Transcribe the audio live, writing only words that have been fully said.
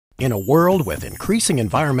In a world with increasing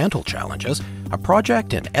environmental challenges, a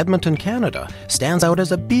project in Edmonton, Canada stands out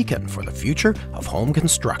as a beacon for the future of home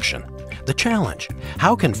construction. The challenge: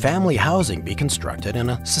 how can family housing be constructed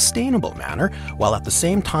in a sustainable manner while at the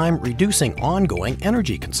same time reducing ongoing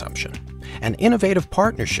energy consumption? An innovative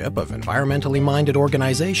partnership of environmentally minded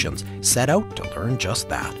organizations set out to learn just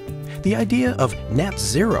that. The idea of net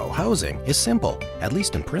zero housing is simple, at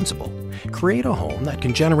least in principle. Create a home that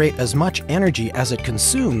can generate as much energy as it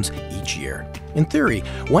consumes each year. In theory,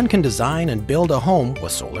 one can design and build a home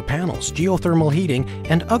with solar panels, geothermal heating,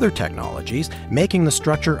 and other technologies, making the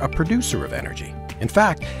structure a producer of energy. In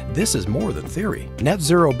fact, this is more than theory. Net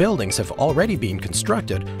zero buildings have already been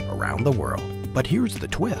constructed around the world. But here's the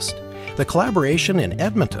twist. The collaboration in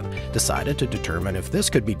Edmonton decided to determine if this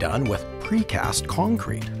could be done with precast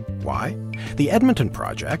concrete. Why? The Edmonton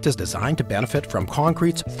project is designed to benefit from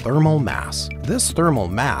concrete's thermal mass. This thermal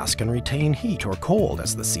mass can retain heat or cold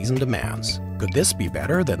as the season demands. Could this be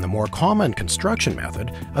better than the more common construction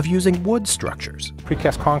method of using wood structures?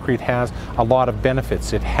 Precast concrete has a lot of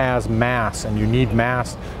benefits. It has mass, and you need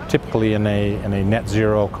mass typically in a net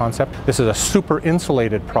zero concept. This is a super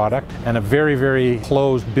insulated product and a very, very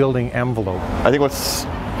closed building envelope. I think what's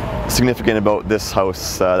significant about this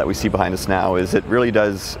house that we see behind us now is it really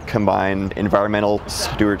does combine environmental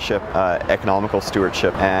stewardship, economical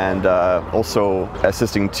stewardship, and also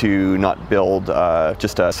assisting to not build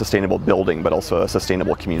just a sustainable building, but also a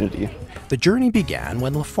sustainable community. The journey began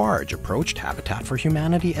when Lafarge approached Habitat for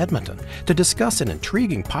Humanity Edmonton to discuss an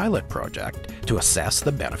intriguing pilot project to assess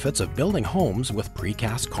the benefits of building homes with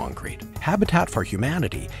precast concrete. Habitat for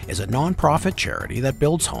Humanity is a non-profit charity that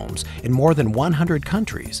builds homes in more than 100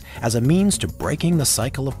 countries as a means to breaking the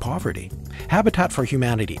cycle of poverty. Habitat for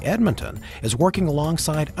Humanity Edmonton is working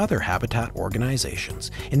alongside other Habitat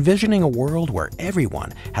organizations, envisioning a world where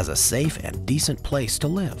everyone has a safe and decent place to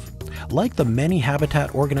live. Like the many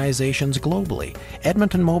Habitat organizations globally,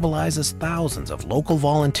 Edmonton mobilizes thousands of local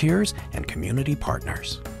volunteers and community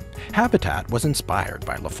partners. Habitat was inspired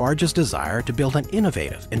by Lafarge's desire to build an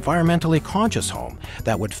innovative, environmentally conscious home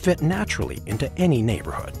that would fit naturally into any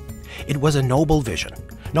neighborhood. It was a noble vision.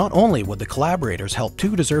 Not only would the collaborators help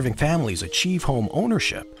two deserving families achieve home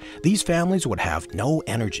ownership, these families would have no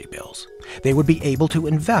energy bills. They would be able to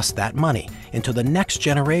invest that money into the next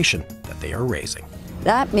generation that they are raising.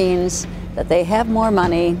 That means that they have more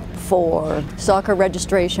money for soccer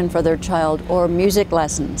registration for their child, or music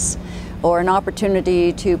lessons, or an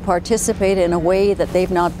opportunity to participate in a way that they've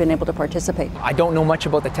not been able to participate. I don't know much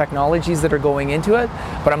about the technologies that are going into it,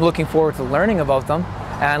 but I'm looking forward to learning about them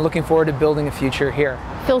and looking forward to building a future here.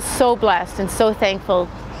 I feel so blessed and so thankful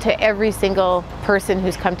to every single person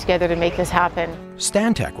who's come together to make this happen.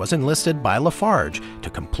 Stantec was enlisted by Lafarge to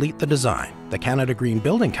complete the design. The Canada Green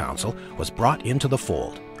Building Council was brought into the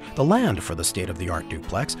fold. The land for the state-of-the-art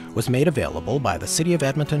duplex was made available by the City of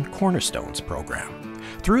Edmonton Cornerstones program.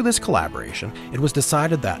 Through this collaboration, it was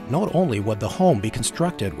decided that not only would the home be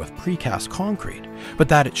constructed with precast concrete, but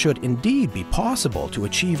that it should indeed be possible to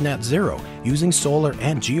achieve net zero using solar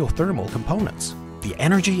and geothermal components. The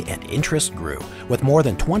energy and interest grew, with more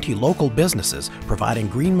than 20 local businesses providing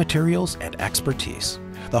green materials and expertise.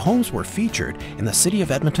 The homes were featured in the City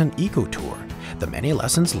of Edmonton Eco Tour. The many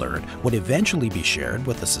lessons learned would eventually be shared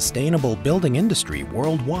with the sustainable building industry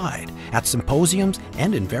worldwide at symposiums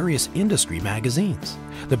and in various industry magazines.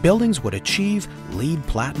 The buildings would achieve LEED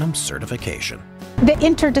Platinum certification. The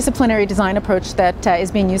interdisciplinary design approach that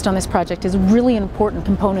is being used on this project is really an important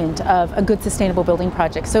component of a good sustainable building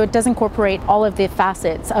project. So it does incorporate all of the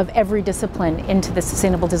facets of every discipline into the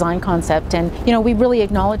sustainable design concept. And we really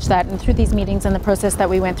acknowledge that, and through these meetings and the process that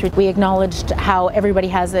we went through, we acknowledged how everybody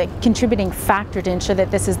has a contributing factor to ensure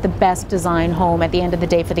that this is the best design home at the end of the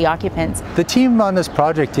day for the occupants. The team on this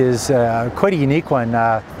project is quite a unique one.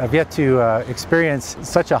 I've yet to experience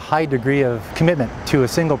such a high degree of commitment to a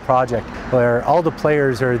single project, where all the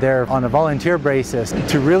players are there on a volunteer basis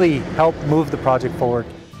to really help move the project forward.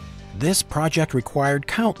 This project required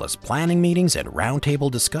countless planning meetings and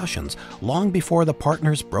roundtable discussions long before the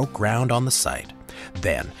partners broke ground on the site.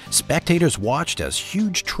 Then, spectators watched as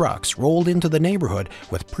huge trucks rolled into the neighborhood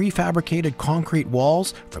with prefabricated concrete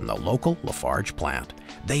walls from the local Lafarge plant.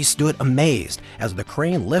 They stood amazed as the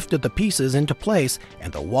crane lifted the pieces into place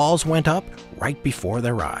and the walls went up right before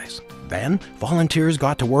their eyes. Then, volunteers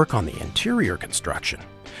got to work on the interior construction.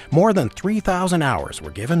 More than 3,000 hours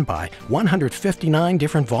were given by 159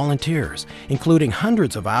 different volunteers, including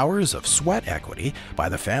hundreds of hours of sweat equity by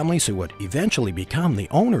the families who would eventually become the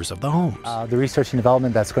owners of the homes. The research and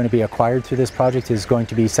development that's going to be acquired through this project is going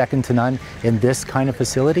to be second to none in this kind of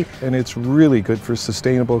facility. And it's really good for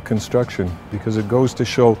sustainable construction because it goes to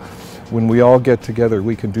show when we all get together,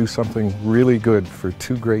 we can do something really good for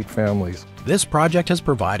two great families. This project has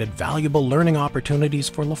provided valuable learning opportunities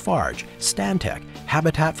for Lafarge, Stantec,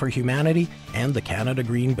 Habitat for Humanity, and the Canada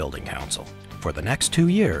Green Building Council. For the next 2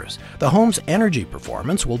 years, the home's energy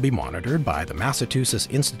performance will be monitored by the Massachusetts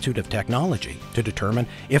Institute of Technology to determine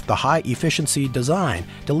if the high-efficiency design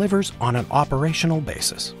delivers on an operational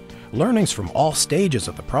basis. Learnings from all stages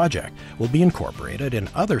of the project will be incorporated in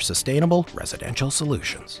other sustainable residential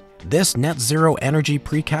solutions. This NetZero Energy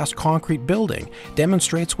Precast Concrete building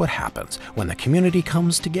demonstrates what happens when the community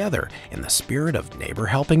comes together in the spirit of neighbor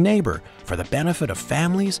helping neighbor for the benefit of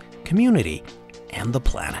families, community, and the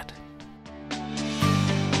planet.